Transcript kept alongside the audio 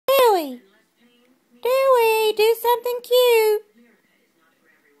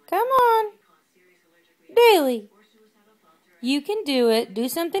You can do it. Do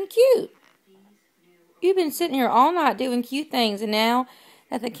something cute. You've been sitting here all night doing cute things, and now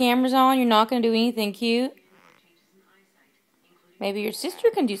that the camera's on, you're not going to do anything cute? Maybe your sister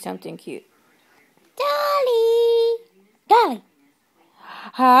can do something cute. Dolly! Dolly!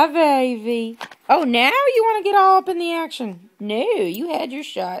 Hi, baby. Oh, now you want to get all up in the action. No, you had your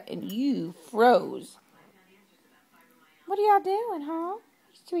shot, and you froze. What are y'all doing, huh?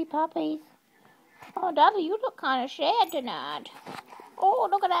 Sweet puppies. Oh, Dolly, you look kind of sad tonight. Oh,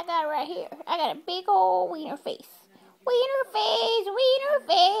 look what I got right here. I got a big old wiener face. Wiener face, wiener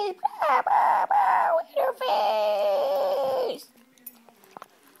face, blah, blah, blah, wiener face.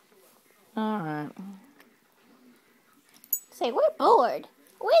 All right. Say, we're bored.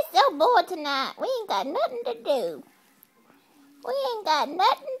 We're so bored tonight. We ain't got nothing to do. We ain't got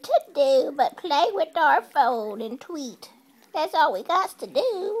nothing to do but play with our phone and tweet. That's all we got to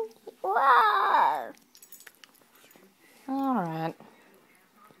do. Rawr. All right.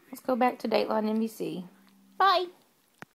 Let's go back to Dateline NBC. Bye.